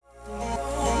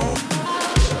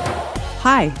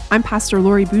Hi, I'm Pastor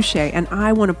Lori Boucher, and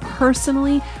I want to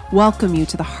personally welcome you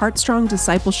to the Heartstrong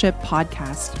Discipleship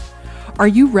Podcast. Are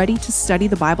you ready to study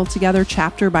the Bible together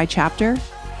chapter by chapter?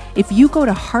 If you go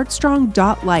to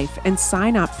heartstrong.life and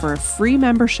sign up for a free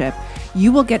membership,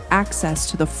 you will get access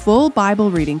to the full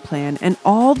Bible reading plan and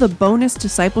all the bonus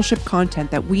discipleship content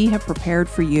that we have prepared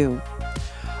for you.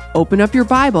 Open up your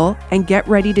Bible and get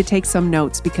ready to take some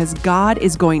notes because God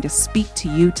is going to speak to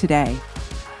you today.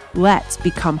 Let's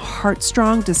become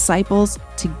heartstrong disciples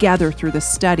together through the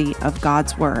study of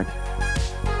God's Word.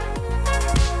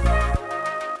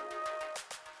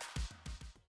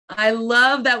 I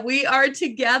love that we are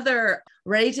together,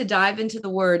 ready to dive into the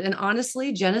Word. And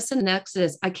honestly, Genesis and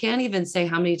Exodus, I can't even say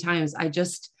how many times I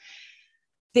just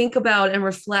think about and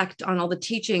reflect on all the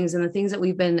teachings and the things that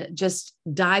we've been just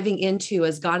diving into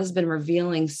as God has been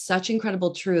revealing such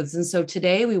incredible truths. And so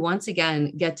today we once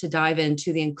again get to dive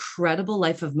into the incredible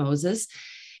life of Moses,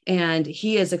 and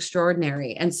he is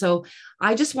extraordinary. And so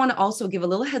I just want to also give a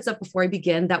little heads up before I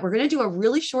begin that we're going to do a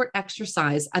really short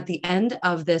exercise at the end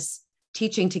of this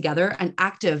teaching together, an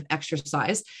active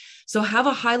exercise. So have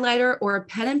a highlighter or a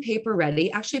pen and paper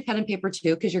ready, actually a pen and paper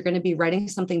too, because you're going to be writing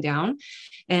something down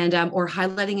and or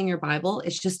highlighting in your Bible.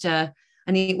 It's just a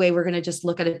neat way. We're going to just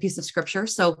look at a piece of scripture.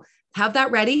 So have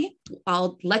that ready.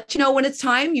 I'll let you know when it's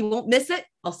time. You won't miss it.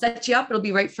 I'll set you up. It'll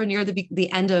be right for near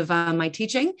the end of my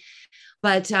teaching.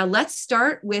 But let's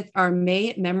start with our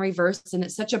May memory verse. And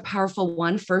it's such a powerful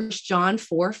one, 1 John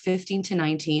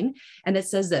 4:15-19. And it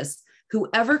says this: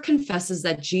 whoever confesses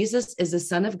that Jesus is the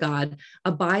Son of God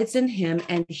abides in him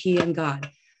and he in God.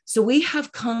 So we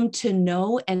have come to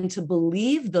know and to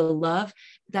believe the love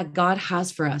that God has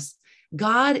for us.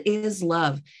 God is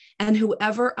love, and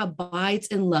whoever abides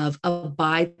in love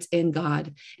abides in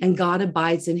God, and God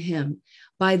abides in him.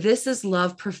 By this is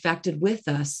love perfected with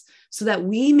us, so that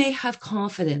we may have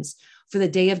confidence for the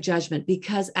day of judgment,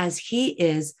 because as he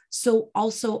is, so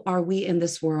also are we in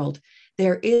this world.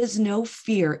 There is no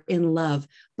fear in love,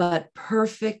 but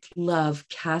perfect love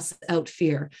casts out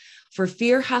fear. For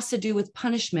fear has to do with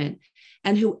punishment,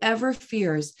 and whoever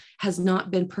fears has not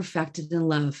been perfected in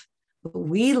love. But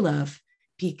we love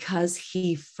because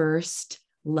he first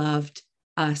loved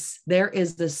us. There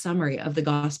is the summary of the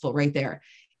gospel right there.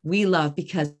 We love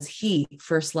because he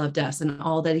first loved us and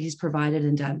all that he's provided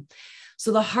and done.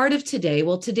 So the heart of today,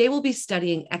 today we'll be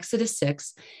studying Exodus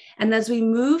 6. And as we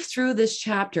move through this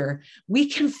chapter, we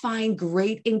can find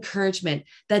great encouragement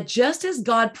that just as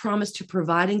God promised to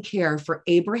provide and care for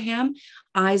Abraham,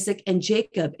 Isaac, and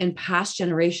Jacob in past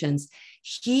generations,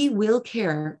 he will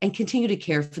care and continue to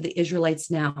care for the Israelites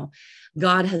now.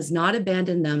 God has not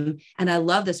abandoned them. And I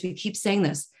love this. We keep saying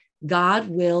this. God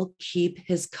will keep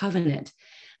his covenant.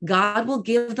 God will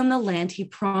give them the land he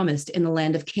promised in the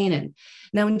land of Canaan.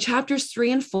 Now, in chapters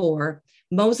 3 and 4,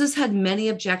 Moses had many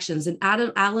objections, and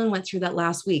Alan went through that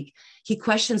last week. He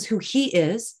questions who he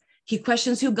is. He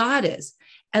questions who God is,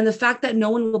 and the fact that no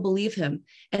one will believe him.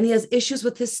 And he has issues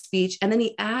with his speech, and then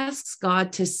he asks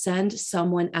God to send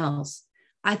someone else.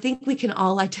 I think we can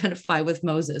all identify with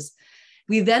Moses.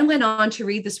 We then went on to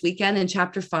read this weekend in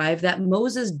chapter 5 that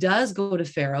Moses does go to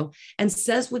Pharaoh and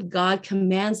says what God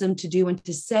commands him to do and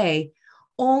to say,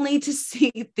 only to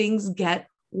see things get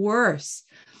worse.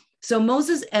 So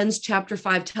Moses ends chapter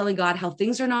 5 telling God how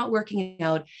things are not working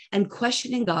out and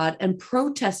questioning God and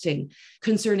protesting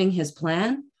concerning his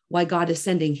plan, why God is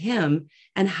sending him,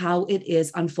 and how it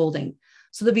is unfolding.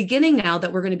 So the beginning now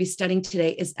that we're going to be studying today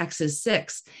is Exodus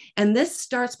 6. And this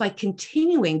starts by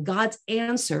continuing God's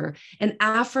answer and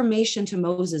affirmation to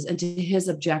Moses and to his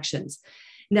objections.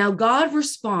 Now God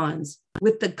responds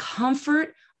with the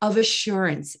comfort of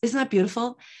assurance. Isn't that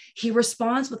beautiful? He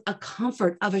responds with a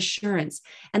comfort of assurance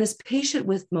and is patient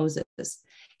with Moses.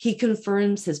 He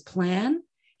confirms his plan,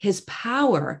 his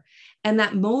power, and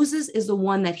that Moses is the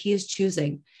one that he is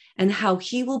choosing and how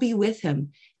he will be with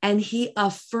him. And he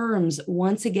affirms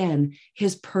once again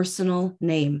his personal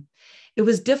name. It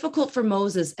was difficult for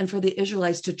Moses and for the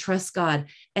Israelites to trust God.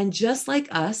 And just like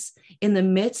us, in the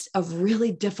midst of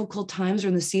really difficult times or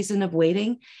in the season of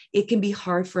waiting, it can be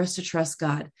hard for us to trust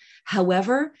God.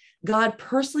 However, God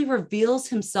personally reveals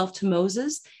himself to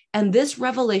Moses, and this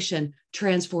revelation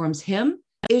transforms him,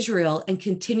 Israel, and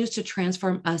continues to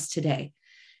transform us today.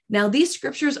 Now, these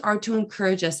scriptures are to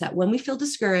encourage us that when we feel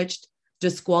discouraged,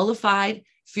 disqualified,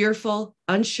 fearful,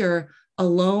 unsure,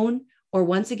 alone, or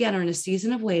once again are in a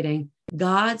season of waiting,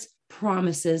 God's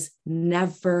promises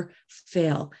never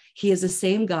fail. He is the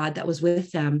same God that was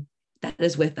with them, that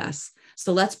is with us.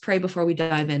 So let's pray before we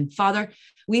dive in. Father,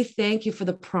 we thank you for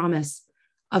the promise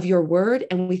of your word.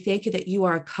 And we thank you that you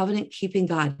are a covenant keeping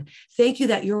God. Thank you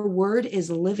that your word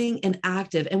is living and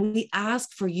active. And we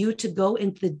ask for you to go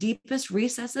into the deepest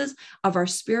recesses of our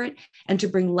spirit and to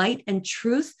bring light and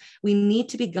truth. We need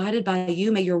to be guided by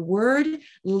you. May your word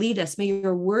lead us. May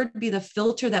your word be the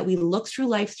filter that we look through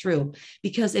life through,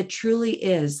 because it truly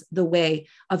is the way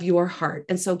of your heart.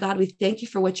 And so, God, we thank you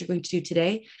for what you're going to do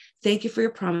today. Thank you for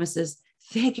your promises.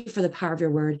 Thank you for the power of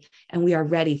your word. And we are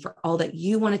ready for all that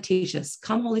you want to teach us.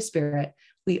 Come, Holy Spirit,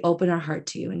 we open our heart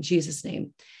to you in Jesus'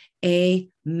 name.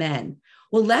 Amen.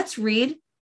 Well, let's read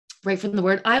right from the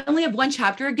word. I only have one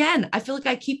chapter again. I feel like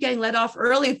I keep getting let off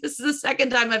early. This is the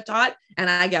second time I've taught and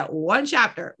I get one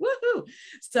chapter. Woohoo.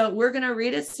 So we're going to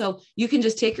read it. So you can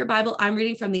just take your Bible. I'm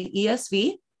reading from the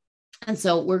ESV. And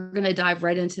so we're going to dive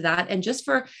right into that. And just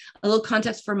for a little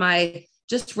context for my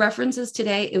just references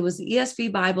today, it was the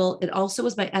ESV Bible. It also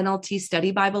was my NLT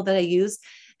study Bible that I use,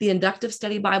 the inductive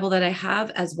study Bible that I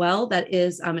have as well. That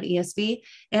is an ESV.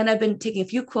 And I've been taking a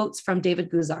few quotes from David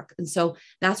Guzik. And so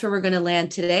that's where we're going to land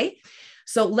today.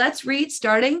 So let's read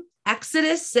starting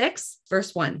Exodus 6,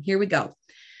 verse 1. Here we go.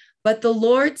 But the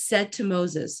Lord said to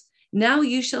Moses, now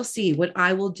you shall see what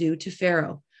I will do to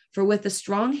Pharaoh, for with a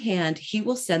strong hand he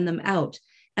will send them out,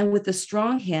 and with a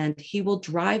strong hand he will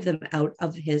drive them out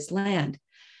of his land.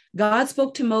 God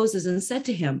spoke to Moses and said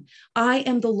to him, I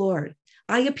am the Lord.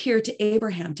 I appeared to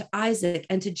Abraham, to Isaac,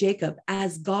 and to Jacob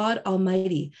as God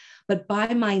Almighty, but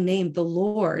by my name, the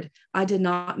Lord, I did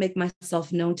not make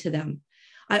myself known to them.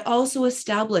 I also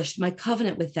established my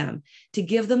covenant with them to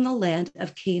give them the land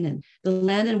of Canaan, the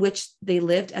land in which they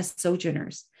lived as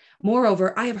sojourners.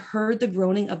 Moreover, I have heard the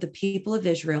groaning of the people of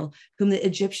Israel, whom the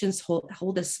Egyptians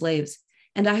hold as slaves,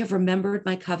 and I have remembered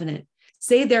my covenant.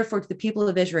 Say therefore to the people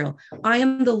of Israel, I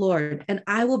am the Lord, and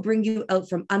I will bring you out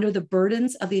from under the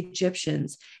burdens of the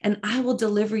Egyptians, and I will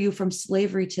deliver you from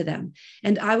slavery to them,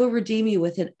 and I will redeem you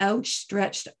with an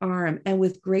outstretched arm and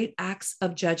with great acts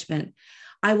of judgment.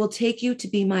 I will take you to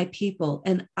be my people,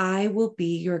 and I will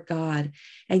be your God.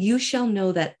 And you shall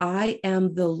know that I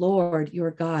am the Lord your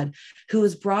God, who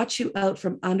has brought you out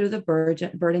from under the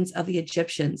burdens of the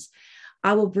Egyptians.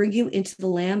 I will bring you into the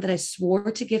land that I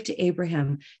swore to give to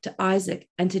Abraham, to Isaac,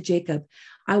 and to Jacob.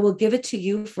 I will give it to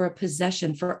you for a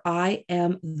possession, for I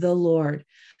am the Lord.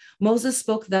 Moses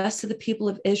spoke thus to the people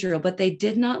of Israel, but they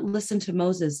did not listen to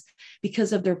Moses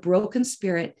because of their broken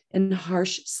spirit and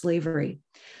harsh slavery.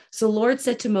 So the Lord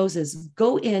said to Moses,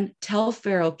 go in, tell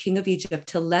Pharaoh, king of Egypt,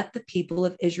 to let the people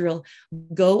of Israel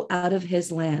go out of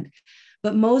his land.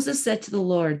 But Moses said to the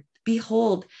Lord,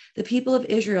 behold, the people of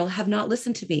Israel have not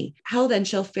listened to me. How then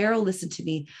shall Pharaoh listen to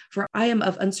me? For I am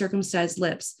of uncircumcised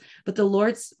lips. But the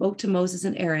Lord spoke to Moses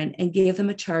and Aaron and gave them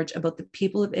a charge about the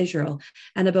people of Israel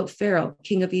and about Pharaoh,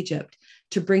 king of Egypt,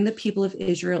 to bring the people of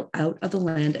Israel out of the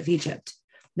land of Egypt.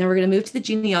 Now we're going to move to the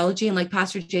genealogy. And like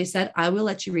Pastor Jay said, I will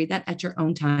let you read that at your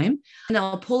own time. And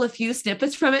I'll pull a few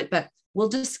snippets from it, but we'll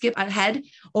just skip ahead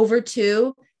over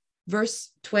to verse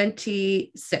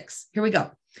 26. Here we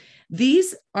go.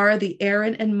 These are the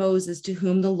Aaron and Moses to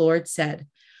whom the Lord said,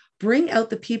 bring out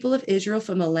the people of Israel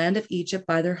from the land of Egypt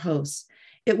by their hosts.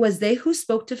 It was they who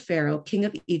spoke to Pharaoh, king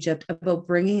of Egypt, about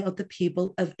bringing out the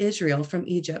people of Israel from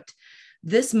Egypt.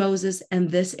 This Moses and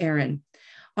this Aaron.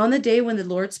 On the day when the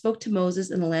Lord spoke to Moses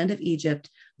in the land of Egypt,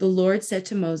 the Lord said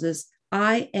to Moses,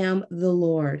 I am the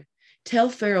Lord. Tell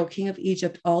Pharaoh, king of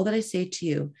Egypt, all that I say to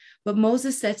you. But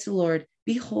Moses said to the Lord,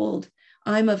 behold,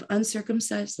 I am of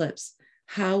uncircumcised lips.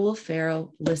 How will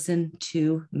Pharaoh listen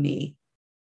to me?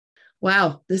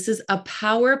 Wow, this is a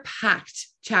power-packed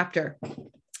chapter.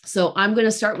 So I'm going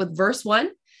to start with verse 1,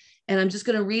 and I'm just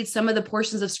going to read some of the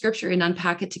portions of scripture and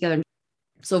unpack it together.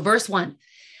 So verse 1,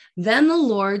 then the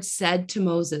Lord said to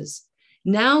Moses,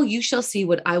 now you shall see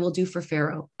what I will do for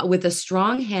Pharaoh. With a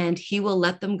strong hand, he will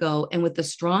let them go, and with a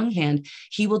strong hand,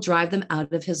 he will drive them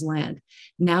out of his land.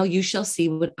 Now you shall see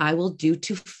what I will do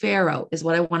to Pharaoh, is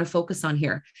what I want to focus on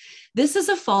here. This is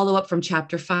a follow-up from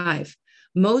chapter 5.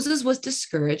 Moses was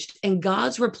discouraged, and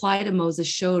God's reply to Moses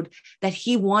showed that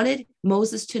he wanted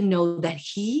Moses to know that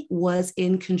he was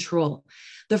in control.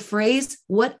 The phrase,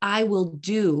 what I will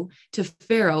do to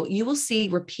Pharaoh, you will see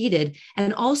repeated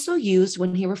and also used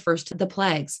when he refers to the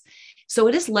plagues. So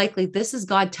it is likely this is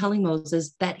God telling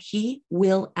Moses that he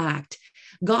will act.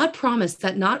 God promised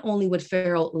that not only would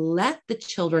Pharaoh let the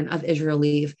children of Israel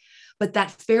leave, but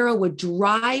that Pharaoh would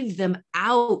drive them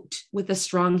out with a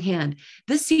strong hand.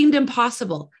 This seemed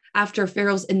impossible after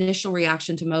Pharaoh's initial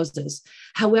reaction to Moses.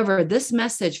 However, this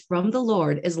message from the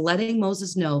Lord is letting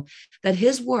Moses know that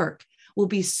his work will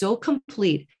be so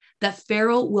complete that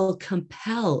Pharaoh will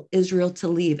compel Israel to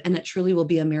leave, and it truly will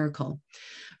be a miracle.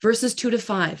 Verses 2 to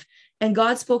 5. And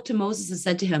God spoke to Moses and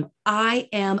said to him, I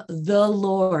am the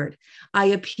Lord. I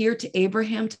appeared to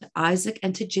Abraham, to Isaac,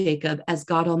 and to Jacob as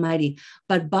God Almighty,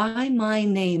 but by my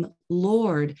name,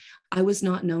 Lord, I was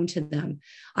not known to them.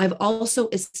 I've also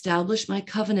established my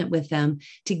covenant with them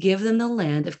to give them the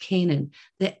land of Canaan,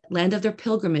 the land of their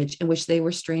pilgrimage in which they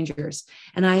were strangers.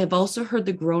 And I have also heard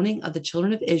the groaning of the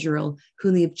children of Israel,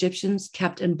 whom the Egyptians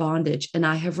kept in bondage, and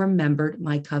I have remembered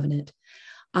my covenant.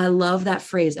 I love that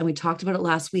phrase. And we talked about it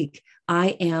last week.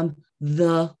 I am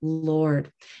the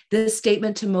Lord. This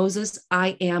statement to Moses,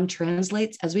 I am,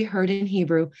 translates, as we heard in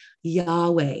Hebrew,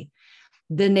 Yahweh.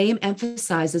 The name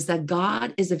emphasizes that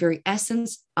God is the very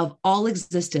essence of all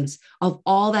existence, of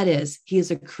all that is. He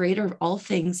is a creator of all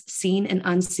things, seen and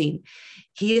unseen.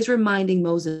 He is reminding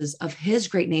Moses of his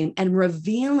great name and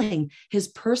revealing his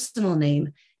personal name,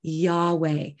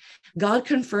 Yahweh. God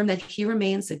confirmed that he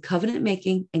remains a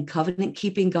covenant-making and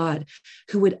covenant-keeping God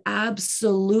who would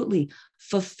absolutely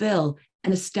fulfill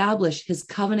and establish his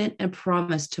covenant and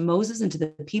promise to Moses and to the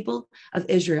people of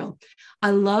Israel.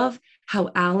 I love how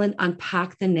Alan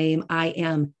unpacked the name I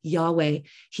am, Yahweh.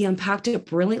 He unpacked it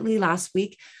brilliantly last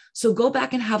week. So go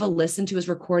back and have a listen to his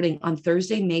recording on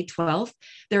Thursday, May 12th.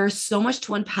 There is so much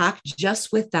to unpack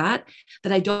just with that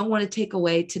I don't want to take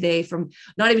away today from,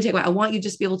 not even take away. I want you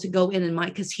just be able to go in and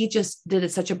mind, because he just did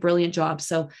it such a brilliant job.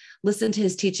 So listen to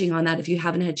his teaching on that if you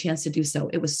haven't had a chance to do so.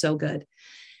 It was so good.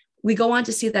 We go on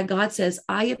to see that God says,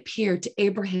 I appeared to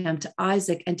Abraham, to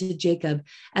Isaac, and to Jacob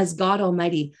as God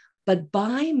Almighty, but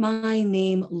by my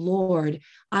name, Lord,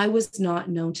 I was not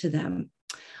known to them.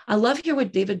 I love here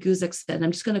what David Guzik said.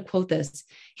 I'm just going to quote this.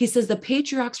 He says, the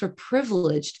patriarchs were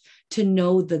privileged to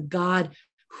know the God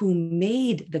who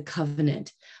made the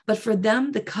covenant, but for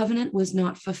them, the covenant was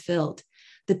not fulfilled.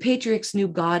 The patriarchs knew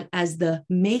God as the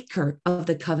maker of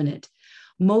the covenant.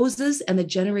 Moses and the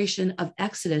generation of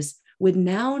Exodus would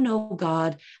now know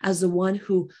God as the one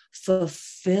who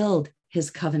fulfilled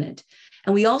his covenant.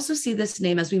 And we also see this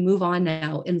name as we move on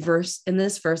now in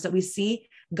this verse that we see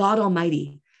God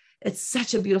Almighty. It's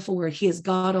such a beautiful word. He is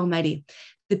God Almighty.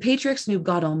 The patriarchs knew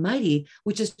God Almighty,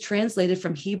 which is translated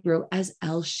from Hebrew as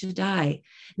El Shaddai.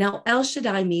 Now, El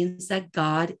Shaddai means that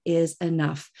God is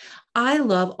enough. I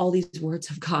love all these words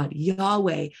of God,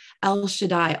 Yahweh, El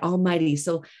Shaddai, Almighty.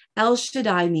 So El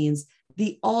Shaddai means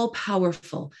the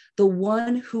all-powerful, the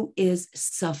one who is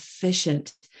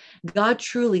sufficient. God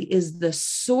truly is the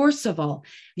source of all.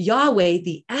 Yahweh,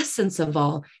 the essence of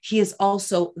all. He is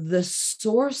also the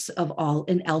source of all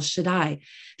in El Shaddai.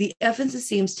 The emphasis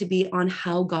seems to be on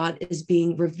how God is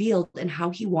being revealed and how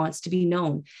he wants to be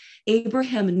known.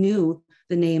 Abraham knew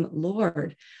the name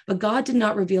Lord, but God did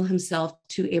not reveal himself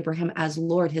to Abraham as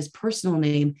Lord, his personal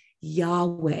name,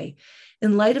 Yahweh.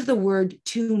 In light of the word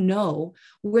to know,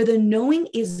 where the knowing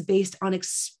is based on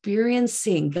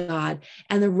experiencing God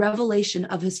and the revelation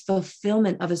of his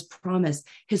fulfillment of his promise,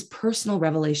 his personal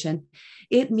revelation,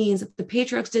 it means that the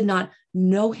patriarchs did not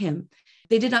know him.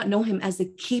 They did not know him as the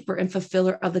keeper and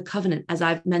fulfiller of the covenant, as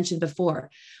I've mentioned before,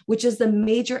 which is the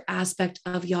major aspect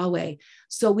of Yahweh.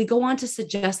 So we go on to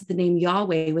suggest that the name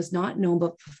Yahweh was not known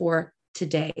before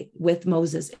today with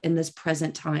Moses in this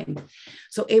present time.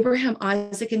 So Abraham,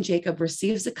 Isaac, and Jacob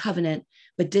receives the covenant,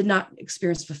 but did not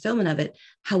experience fulfillment of it.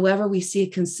 However, we see a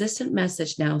consistent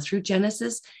message now through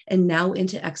Genesis and now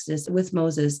into Exodus with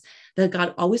Moses that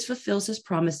God always fulfills his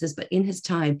promises, but in his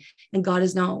time. And God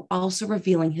is now also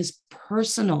revealing his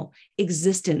personal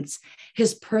existence,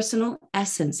 his personal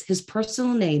essence, his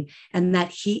personal name, and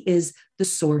that he is the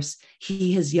source.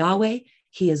 He is Yahweh.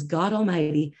 He is God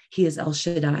Almighty. He is El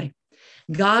Shaddai.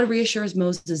 God reassures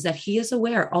Moses that he is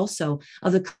aware also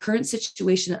of the current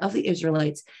situation of the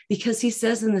Israelites, because he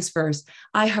says in this verse,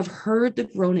 I have heard the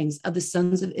groanings of the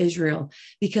sons of Israel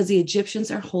because the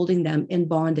Egyptians are holding them in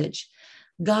bondage.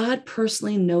 God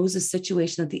personally knows the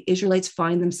situation that the Israelites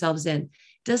find themselves in.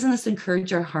 Doesn't this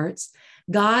encourage our hearts?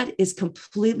 God is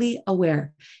completely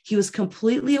aware. He was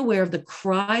completely aware of the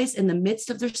cries in the midst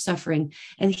of their suffering,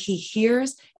 and he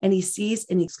hears and he sees,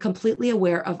 and he's completely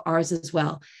aware of ours as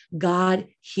well. God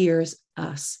hears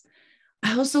us.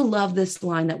 I also love this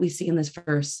line that we see in this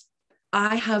verse.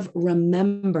 I have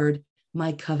remembered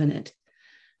my covenant.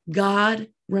 God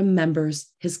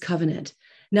remembers his covenant.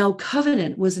 Now,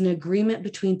 covenant was an agreement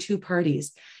between two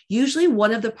parties. Usually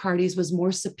one of the parties was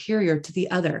more superior to the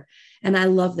other. And I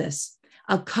love this.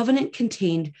 A covenant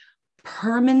contained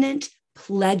permanent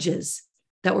pledges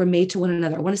that were made to one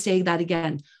another. I want to say that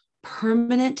again.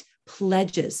 Permanent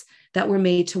pledges that were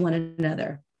made to one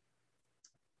another.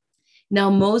 Now,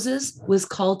 Moses was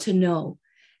called to know,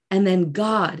 and then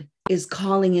God is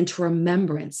calling into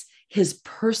remembrance his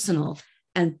personal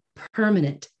and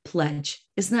permanent pledge.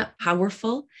 Isn't that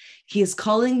powerful? He is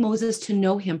calling Moses to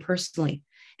know him personally.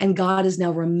 And God is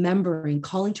now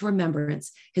calling to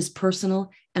remembrance his personal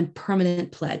and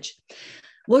permanent pledge.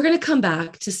 We're going to come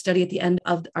back to study at the end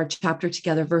of our chapter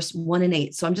together, verse 1 and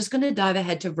 8. So I'm just going to dive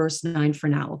ahead to verse 9 for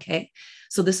now, okay?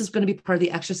 So this is going to be part of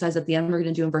the exercise at the end we're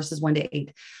going to do in verses 1 to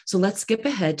 8. So let's skip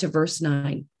ahead to verse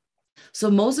 9.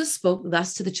 So Moses spoke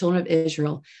thus to the children of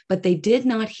Israel, but they did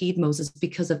not heed Moses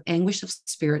because of anguish of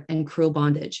spirit and cruel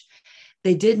bondage.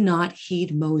 They did not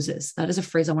heed Moses. That is a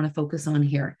phrase I want to focus on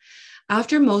here.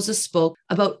 After Moses spoke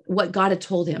about what God had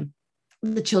told him,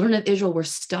 the children of Israel were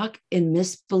stuck in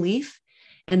misbelief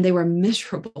and they were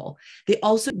miserable. They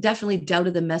also definitely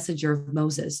doubted the messenger of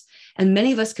Moses. And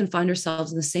many of us can find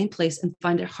ourselves in the same place and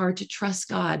find it hard to trust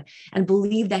God and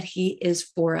believe that he is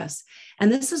for us.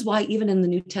 And this is why even in the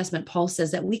New Testament, Paul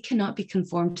says that we cannot be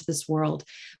conformed to this world,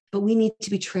 but we need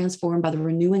to be transformed by the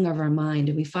renewing of our mind.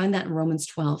 And we find that in Romans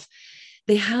 12.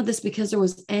 They had this because there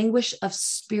was anguish of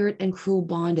spirit and cruel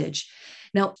bondage.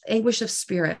 Now, anguish of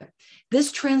spirit,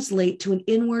 this translates to an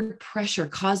inward pressure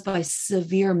caused by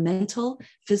severe mental,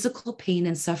 physical pain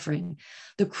and suffering.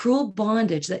 The cruel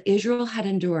bondage that Israel had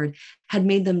endured had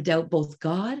made them doubt both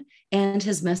God and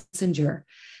his messenger.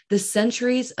 The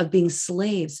centuries of being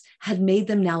slaves had made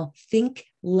them now think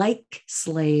like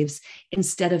slaves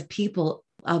instead of people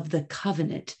of the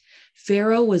covenant.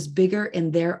 Pharaoh was bigger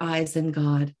in their eyes than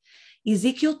God.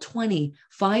 Ezekiel 20,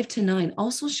 5-9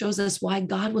 also shows us why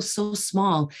God was so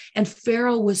small and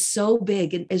Pharaoh was so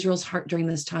big in Israel's heart during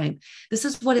this time. This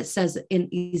is what it says in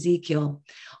Ezekiel.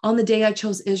 On the day I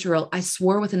chose Israel, I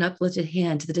swore with an uplifted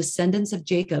hand to the descendants of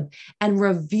Jacob and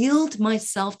revealed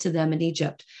myself to them in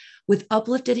Egypt. With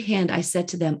uplifted hand, I said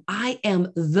to them, I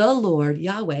am the Lord,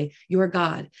 Yahweh, your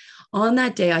God. On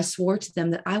that day, I swore to them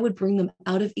that I would bring them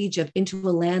out of Egypt into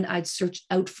a land I'd searched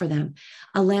out for them,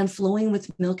 a land flowing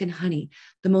with milk and honey,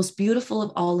 the most beautiful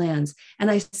of all lands.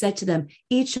 And I said to them,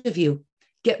 each of you,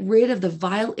 get rid of the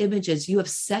vile images you have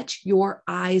set your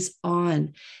eyes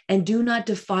on, and do not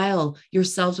defile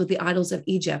yourselves with the idols of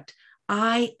Egypt.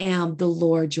 I am the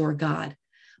Lord your God.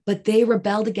 But they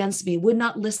rebelled against me, would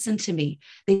not listen to me.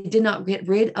 They did not get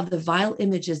rid of the vile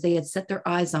images they had set their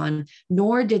eyes on,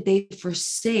 nor did they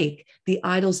forsake the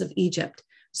idols of Egypt.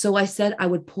 So I said I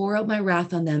would pour out my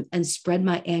wrath on them and spread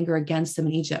my anger against them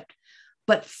in Egypt.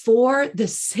 But for the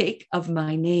sake of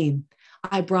my name,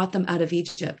 I brought them out of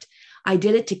Egypt. I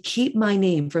did it to keep my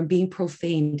name from being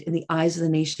profaned in the eyes of the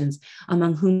nations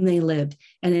among whom they lived,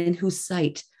 and in whose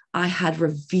sight I had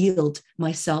revealed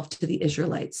myself to the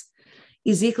Israelites.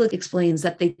 Ezekiel explains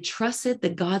that they trusted the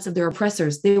gods of their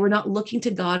oppressors. They were not looking to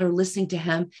God or listening to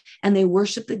him, and they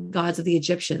worshiped the gods of the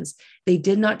Egyptians. They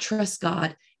did not trust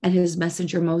God and his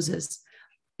messenger Moses.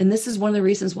 And this is one of the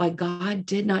reasons why God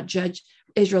did not judge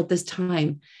Israel at this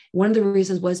time. One of the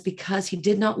reasons was because he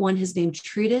did not want his name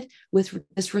treated with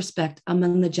disrespect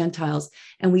among the Gentiles.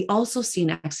 And we also see in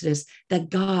Exodus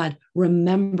that God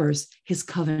remembers his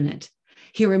covenant.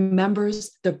 He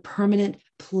remembers the permanent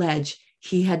pledge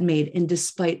he had made in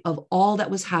despite of all that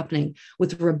was happening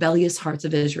with the rebellious hearts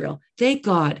of Israel. Thank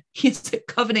God, he's a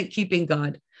covenant-keeping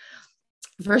God.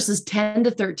 Verses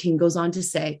 10-13 goes on to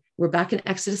say, we're back in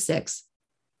Exodus 6.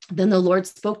 Then the Lord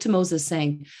spoke to Moses,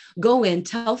 saying, go in,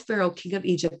 tell Pharaoh, king of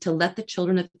Egypt, to let the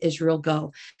children of Israel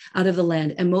go out of the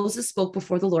land. And Moses spoke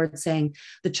before the Lord, saying,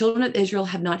 the children of Israel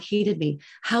have not heeded me.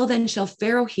 How then shall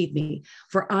Pharaoh heed me?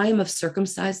 For I am of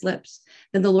circumcised lips.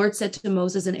 Then the Lord said to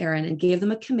Moses and Aaron, and gave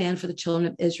them a command for the children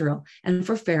of Israel and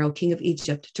for Pharaoh, king of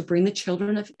Egypt, to bring the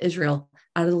children of Israel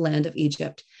out of the land of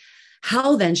Egypt.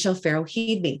 How then shall Pharaoh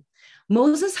heed me?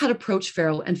 Moses had approached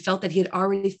Pharaoh and felt that he had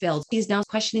already failed. He's now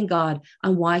questioning God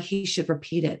on why he should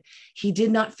repeat it. He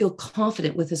did not feel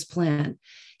confident with his plan.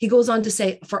 He goes on to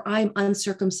say, for I am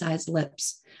uncircumcised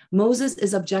lips. Moses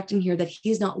is objecting here that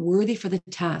he is not worthy for the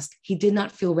task. He did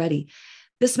not feel ready.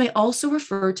 This may also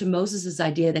refer to Moses'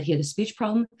 idea that he had a speech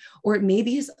problem, or it may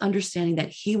be his understanding that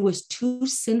he was too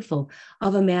sinful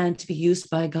of a man to be used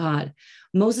by God.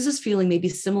 Moses' feeling may be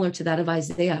similar to that of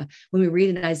Isaiah when we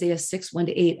read in Isaiah 6,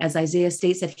 1-8, as Isaiah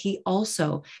states that he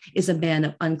also is a man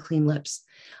of unclean lips.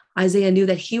 Isaiah knew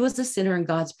that he was a sinner in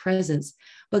God's presence,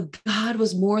 but God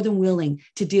was more than willing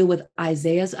to deal with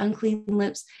Isaiah's unclean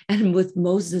lips and with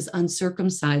Moses'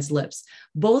 uncircumcised lips.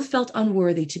 Both felt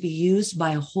unworthy to be used by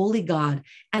a holy God,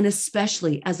 and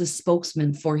especially as a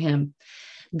spokesman for him.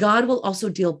 God will also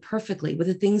deal perfectly with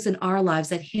the things in our lives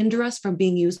that hinder us from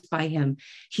being used by him.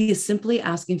 He is simply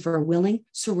asking for a willing,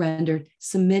 surrendered,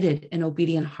 submitted, and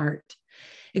obedient heart.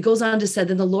 It goes on to say,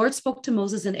 then the Lord spoke to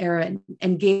Moses and Aaron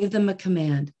and gave them a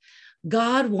command.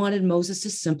 God wanted Moses to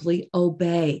simply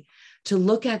obey. to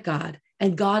look at God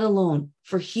and God alone,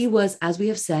 for he was, as we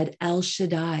have said, El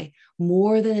Shaddai,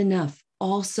 more than enough,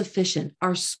 all sufficient,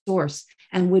 our source,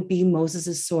 and would be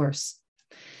Moses' source.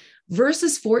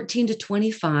 Verses 14 to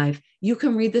 25, you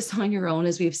can read this on your own,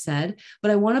 as we've said,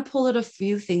 but I want to pull out a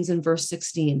few things in verse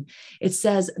 16. It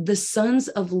says, the sons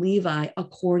of Levi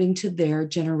according to their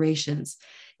generations.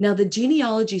 Now, the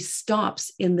genealogy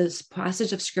stops in this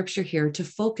passage of scripture here to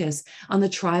focus on the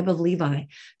tribe of Levi,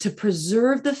 to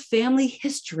preserve the family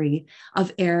history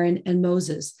of Aaron and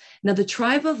Moses. Now, the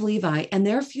tribe of Levi and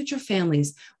their future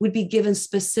families would be given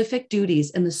specific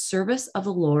duties in the service of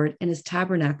the Lord and his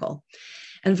tabernacle.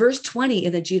 And verse 20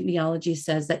 in the genealogy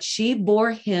says that she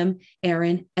bore him,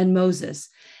 Aaron, and Moses.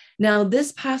 Now,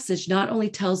 this passage not only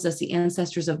tells us the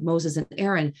ancestors of Moses and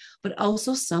Aaron, but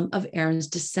also some of Aaron's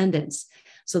descendants.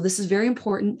 So this is very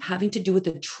important, having to do with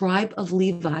the tribe of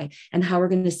Levi and how we're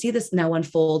going to see this now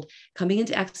unfold coming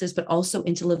into Exodus, but also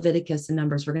into Leviticus and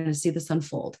Numbers. We're going to see this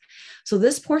unfold. So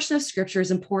this portion of scripture is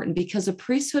important because the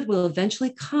priesthood will eventually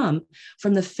come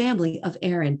from the family of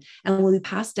Aaron and will be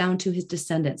passed down to his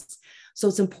descendants. So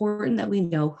it's important that we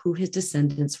know who his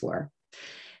descendants were.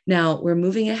 Now we're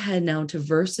moving ahead now to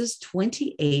verses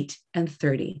 28 and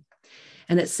 30.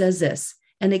 And it says this,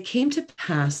 and it came to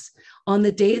pass on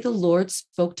the day the Lord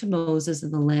spoke to Moses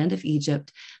in the land of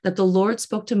Egypt, that the Lord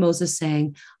spoke to Moses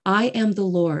saying, I am the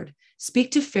Lord.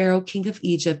 Speak to Pharaoh, king of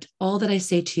Egypt, all that I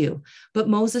say to you. But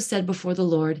Moses said before the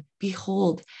Lord,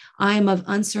 behold, I am of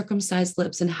uncircumcised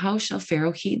lips, and how shall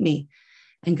Pharaoh heed me?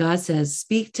 And God says,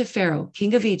 speak to Pharaoh,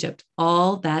 king of Egypt,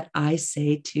 all that I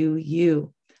say to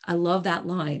you. I love that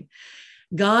line.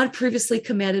 God previously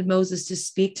commanded Moses to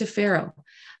speak to Pharaoh.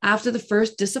 After the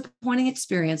first disappointing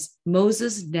experience,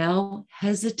 Moses now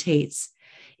hesitates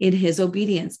in his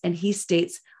obedience, and he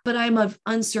states, but I'm of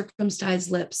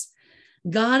uncircumcised lips.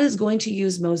 God is going to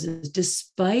use Moses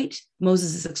despite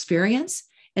Moses' experience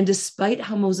and despite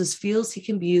how Moses feels he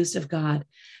can be used of God.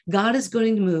 God is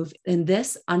going to move in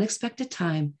this unexpected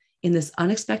time, in this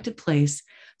unexpected place,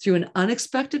 through an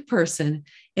unexpected person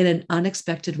in an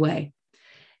unexpected way.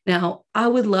 Now, I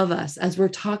would love us, as we're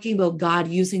talking about God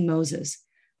using Moses,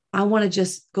 I want to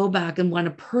just go back and want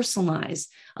to personalize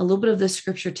a little bit of this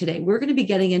scripture today. We're going to be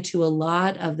getting into a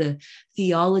lot of the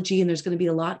theology, and there's going to be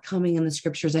a lot coming in the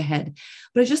scriptures ahead.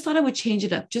 But I just thought I would change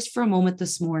it up just for a moment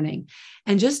this morning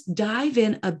and just dive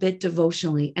in a bit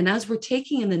devotionally. And as we're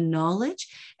taking in the knowledge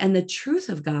and the truth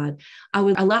of God, I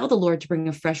would allow the Lord to bring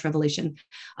a fresh revelation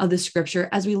of the scripture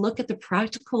as we look at the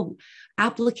practical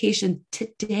application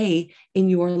today in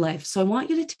your life. So I want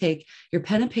you to take your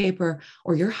pen and paper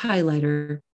or your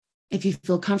highlighter, if you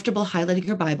feel comfortable highlighting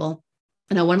your Bible.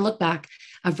 And I want to look back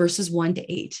at verses 1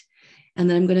 to 8. And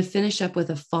then I'm going to finish up with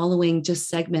a following just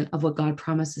segment of what God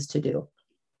promises to do.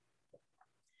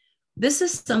 This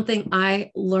is something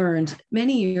I learned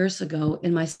many years ago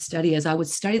in my study as I would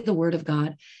study the Word of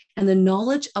God. And the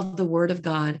knowledge of the Word of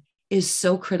God is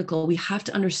so critical. We have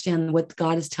to understand what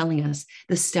God is telling us,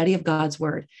 the study of God's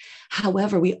Word.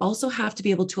 However, we also have to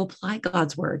be able to apply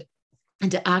God's Word and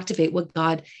to activate what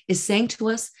God is saying to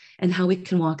us and how we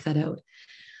can walk that out.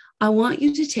 I want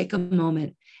you to take a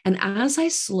moment, and as I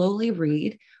slowly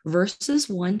read verses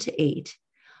 1 to 8,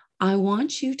 I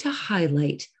want you to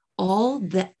highlight all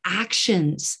the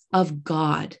actions of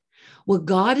God, what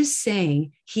God is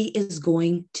saying he is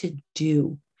going to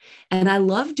do. And I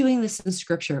love doing this in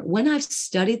scripture. When I've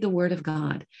studied the Word of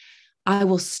God, I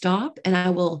will stop and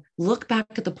I will look back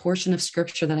at the portion of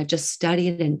scripture that I've just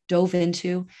studied and dove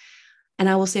into. And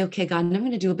I will say, okay, God, I'm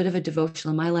going to do a bit of a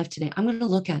devotional in my life today. I'm going to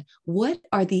look at what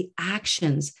are the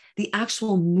actions, the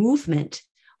actual movement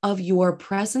of your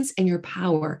presence and your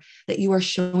power that you are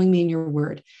showing me in your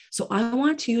word. So I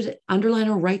want you to underline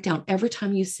or write down every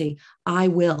time you say, I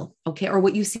will, okay, or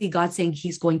what you see God saying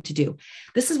he's going to do.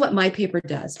 This is what my paper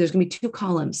does. There's going to be 2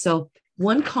 columns. So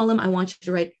one column, I want you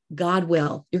to write, God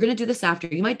will. You're going to do this after.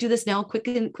 You might do this now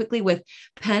quickly with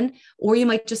pen, or you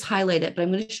might just highlight it, but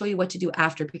I'm going to show you what to do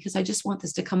after because I just want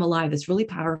this to come alive. It's really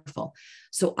powerful.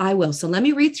 So I will. So let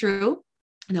me read through,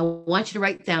 and I want you to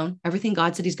write down everything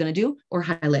God said he's going to do or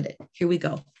highlight it. Here we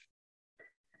go.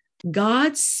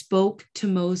 God spoke to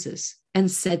Moses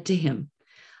and said to him,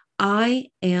 I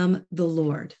am the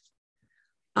Lord.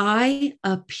 I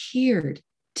appeared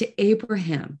to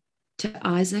Abraham, to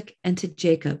Isaac, and to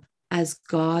Jacob as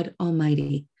God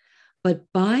Almighty. But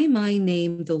by my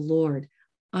name, the Lord,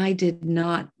 I did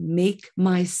not make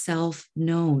myself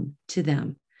known to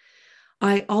them.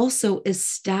 I also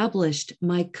established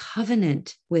my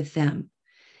covenant with them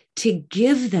to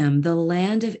give them the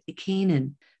land of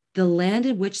Canaan, the land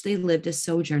in which they lived as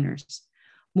sojourners.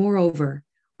 Moreover,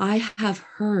 I have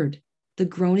heard the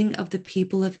groaning of the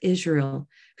people of Israel,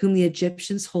 whom the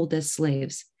Egyptians hold as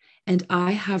slaves, and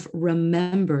I have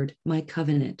remembered my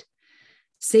covenant.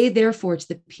 Say therefore to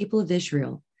the people of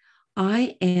Israel,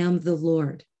 I am the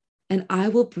Lord, and I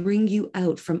will bring you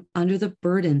out from under the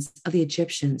burdens of the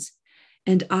Egyptians,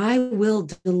 and I will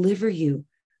deliver you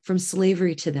from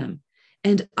slavery to them,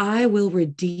 and I will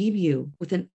redeem you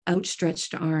with an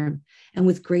outstretched arm and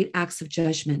with great acts of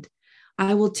judgment.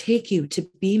 I will take you to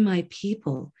be my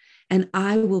people, and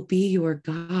I will be your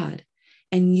God,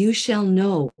 and you shall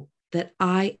know that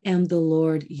I am the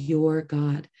Lord your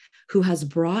God, who has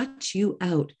brought you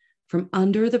out from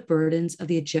under the burdens of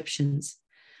the Egyptians.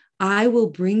 I will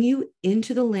bring you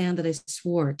into the land that I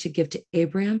swore to give to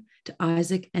Abraham, to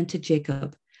Isaac, and to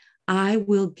Jacob. I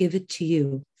will give it to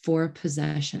you for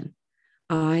possession.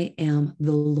 I am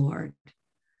the Lord.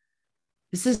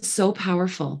 This is so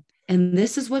powerful. And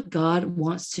this is what God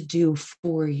wants to do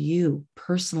for you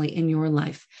personally in your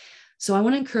life. So I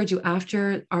want to encourage you,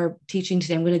 after our teaching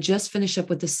today, I'm going to just finish up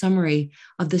with the summary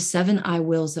of the 7 I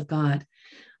wills of God.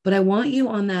 But I want you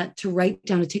on that to write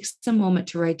down, it takes some moment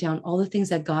to write down all the things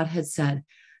that God has said.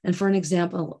 And for an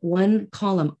example, one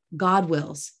column, God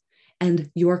wills,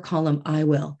 and your column, I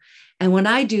will. And when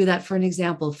I do that, for an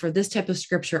example, for this type of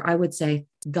scripture, I would say,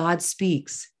 God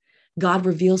speaks, God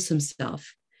reveals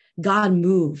himself, God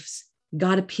moves,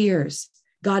 God appears,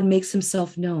 God makes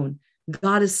himself known,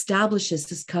 God establishes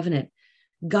his covenant,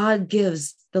 God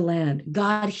gives the land,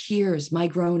 God hears my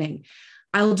groaning.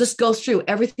 I'll just go through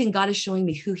everything God is showing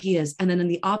me who he is. And then in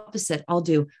the opposite, I'll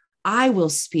do, I will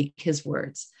speak his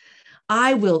words.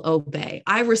 I will obey.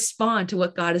 I respond to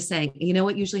what God is saying. You know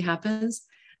what usually happens?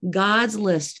 God's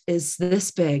list is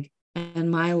this big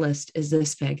and my list is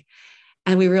this big.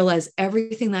 And we realize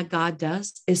everything that God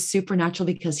does is supernatural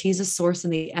because he's a source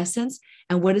in the essence.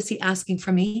 And what is he asking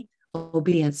from me?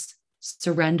 Obedience,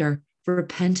 surrender,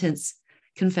 repentance,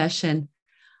 confession,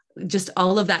 just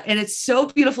all of that. And it's so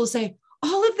beautiful to say,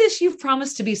 all of this you've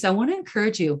promised to be. So I want to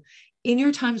encourage you in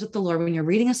your times with the Lord, when you're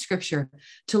reading a scripture,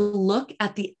 to look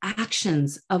at the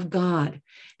actions of God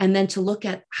and then to look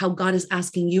at how God is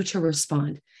asking you to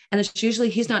respond. And it's usually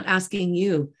he's not asking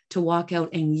you to walk out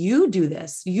and you do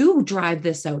this, you drive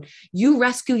this out, you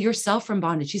rescue yourself from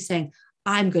bondage. He's saying,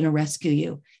 I'm going to rescue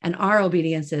you. And our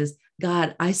obedience is,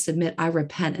 God, I submit, I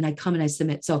repent, and I come and I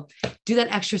submit. So do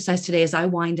that exercise today as I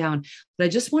wind down. But I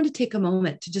just want to take a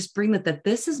moment to just bring that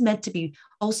this is meant to be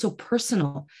also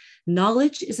personal.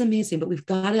 Knowledge is amazing, but we've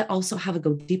got to also have it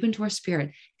go deep into our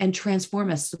spirit and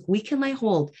transform us so we can lay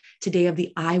hold today of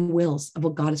the I wills of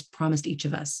what God has promised each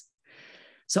of us.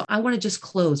 So I want to just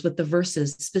close with the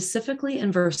verses, specifically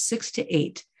in verse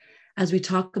 6-8, as we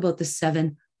talk about the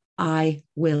 7 I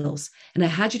wills. And I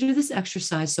had you do this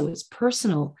exercise so it's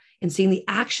personal in seeing the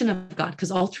action of God,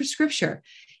 because all through scripture,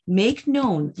 make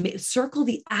known, circle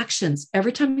the actions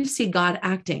every time you see God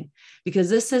acting,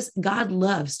 because this says God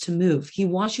loves to move. He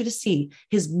wants you to see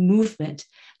his movement,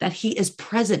 that he is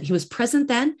present. He was present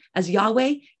then as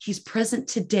Yahweh. He's present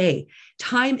today.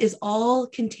 Time is all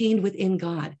contained within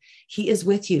God. He is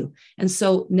with you. And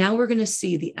so now we're going to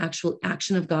see the actual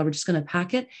action of God. We're just going to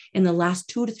pack it in the last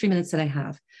 2 to 3 minutes that I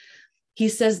have. He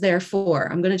says,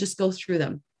 therefore, I'm going to just go through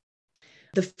them.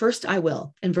 The first I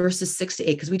will in verses 6-8,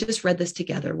 because we just read this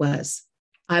together, was,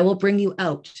 I will bring you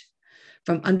out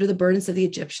from under the burdens of the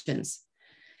Egyptians.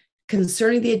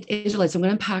 Concerning the Israelites, I'm going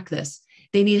to unpack this.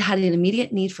 They had an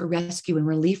immediate need for rescue and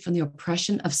relief from the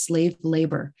oppression of slave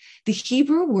labor. The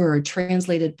Hebrew word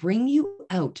translated bring you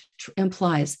out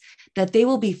implies that they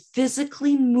will be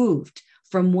physically moved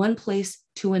from one place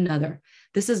to another.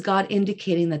 This is God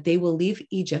indicating that they will leave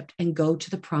Egypt and go to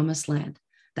the promised land.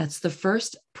 That's the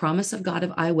first promise of God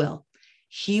of I will.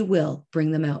 He will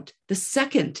bring them out. The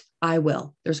second I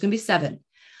will, there's going to be 7.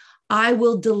 I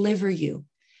will deliver you.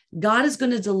 God is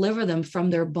going to deliver them from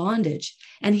their bondage.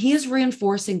 And he is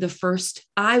reinforcing the first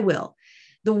I will.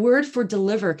 The word for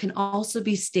deliver can also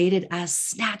be stated as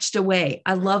snatched away.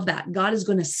 I love that. God is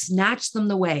going to snatch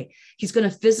them away. He's going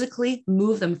to physically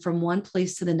move them from one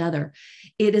place to another.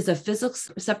 It is a physical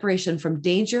separation from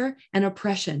danger and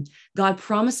oppression. God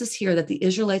promises here that the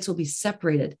Israelites will be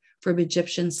separated from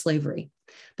Egyptian slavery.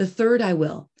 The third I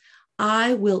will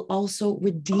also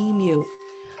redeem you.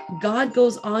 God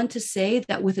goes on to say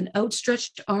that with an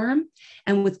outstretched arm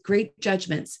and with great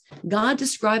judgments, God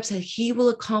describes how he will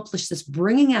accomplish this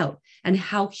bringing out and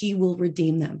how he will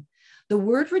redeem them. The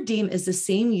word redeem is the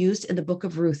same used in the book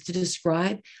of Ruth to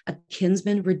describe a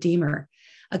kinsman redeemer.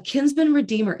 A kinsman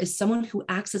redeemer is someone who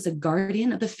acts as a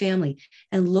guardian of the family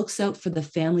and looks out for the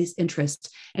family's interests.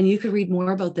 And you can read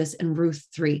more about this in Ruth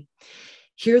 3.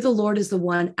 Here, the Lord is the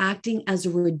one acting as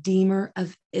a redeemer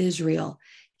of Israel.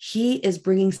 He is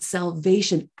bringing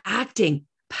salvation, acting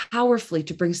powerfully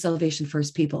to bring salvation for his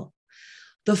people.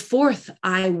 The fourth,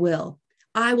 I will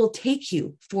take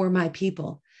you for my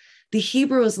people. The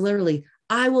Hebrew is literally,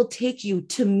 I will take you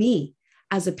to me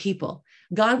as a people.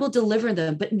 God will deliver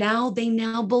them, but they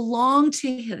now belong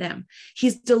to them.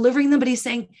 He's delivering them, but he's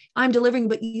saying, I'm delivering,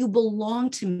 but you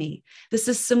belong to me. This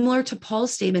is similar to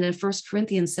Paul's statement in 1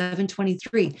 Corinthians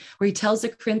 7:23, where he tells the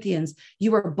Corinthians,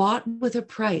 you are bought with a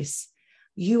price.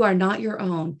 You are not your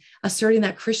own, asserting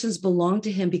that Christians belong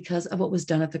to him because of what was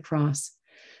done at the cross.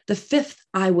 The fifth,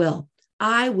 I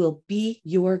will be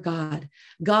your God.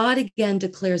 God again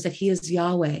declares that he is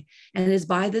Yahweh, and it is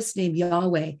by this name,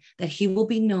 Yahweh, that he will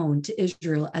be known to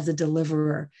Israel as a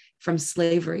deliverer from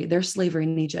slavery, their slavery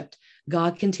in Egypt.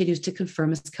 God continues to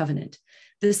confirm his covenant.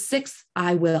 The sixth,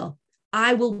 I will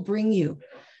bring you.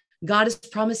 God is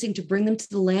promising to bring them to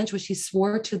the land which he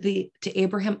swore to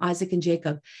Abraham, Isaac, and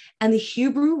Jacob. And the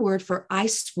Hebrew word for I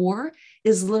swore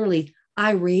is literally,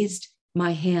 I raised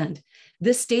my hand.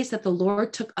 This states that the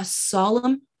Lord took a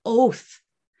solemn oath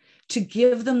to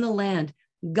give them the land.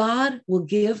 God will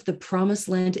give the promised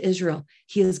land to Israel.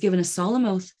 He has given a solemn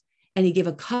oath, and he gave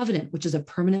a covenant, which is a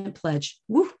permanent pledge.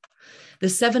 Woo. The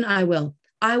seven, I will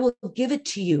give it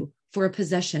to you for a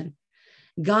possession.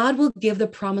 God will give the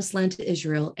promised land to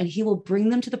Israel, and he will bring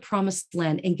them to the promised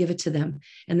land and give it to them.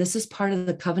 And this is part of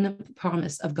the covenant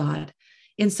promise of God.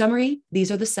 In summary,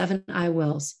 these are the seven I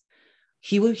wills.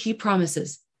 He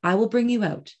promises, I will bring you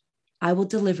out. I will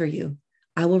deliver you.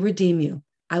 I will redeem you.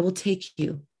 I will take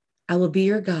you. I will be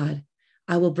your God.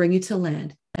 I will bring you to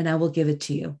land, and I will give it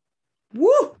to you.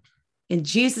 Woo! In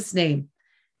Jesus' name,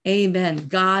 amen.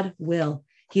 God will.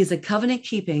 He is a covenant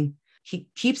keeping. He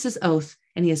keeps his oath,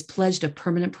 and he has pledged a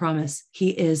permanent promise. He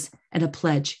is a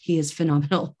pledge. He is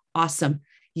phenomenal, awesome.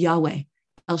 Yahweh,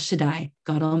 El Shaddai,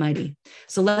 God Almighty.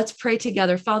 So let's pray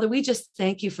together. Father, we just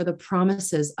thank you for the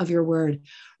promises of your word.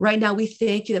 Right now, we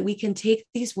thank you that we can take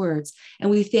these words, and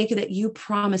we thank you that you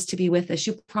promise to be with us.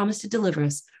 You promise to deliver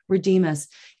us, redeem us.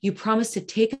 You promise to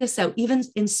take us out, even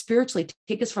in spiritually,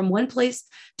 take us from one place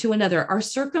to another. Our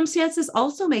circumstances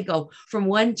also may go from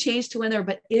one change to another,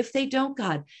 but if they don't,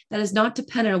 God, that is not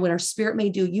dependent on what our spirit may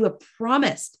do. You have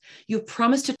promised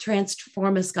to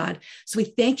transform us, God. So we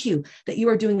thank you that you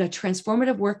are doing a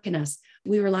transformative work in us.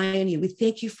 We rely on you. We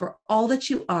thank you for all that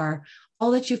you are,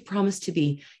 all that you've promised to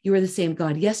be. You are the same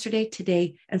God yesterday,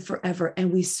 today, and forever.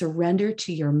 And we surrender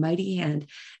to your mighty hand,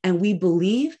 and we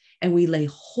believe and we lay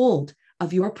hold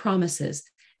of your promises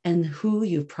and who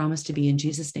you've promised to be, in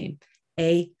Jesus' name.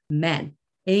 Amen.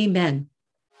 Amen.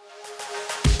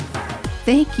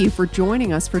 Thank you for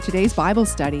joining us for today's Bible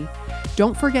study.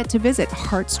 Don't forget to visit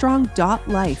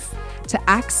heartstrong.life to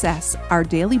access our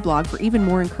daily blog for even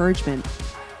more encouragement.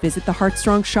 Visit the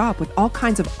Heartstrong shop with all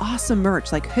kinds of awesome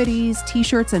merch like hoodies,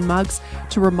 t-shirts, and mugs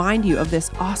to remind you of this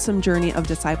awesome journey of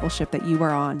discipleship that you are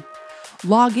on.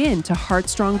 Log in to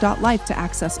heartstrong.life to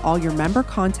access all your member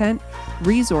content,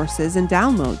 resources, and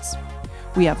downloads.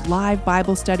 We have live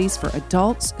Bible studies for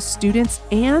adults, students,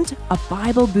 and a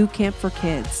Bible boot camp for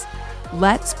kids.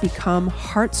 Let's become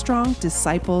Heartstrong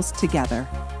disciples together.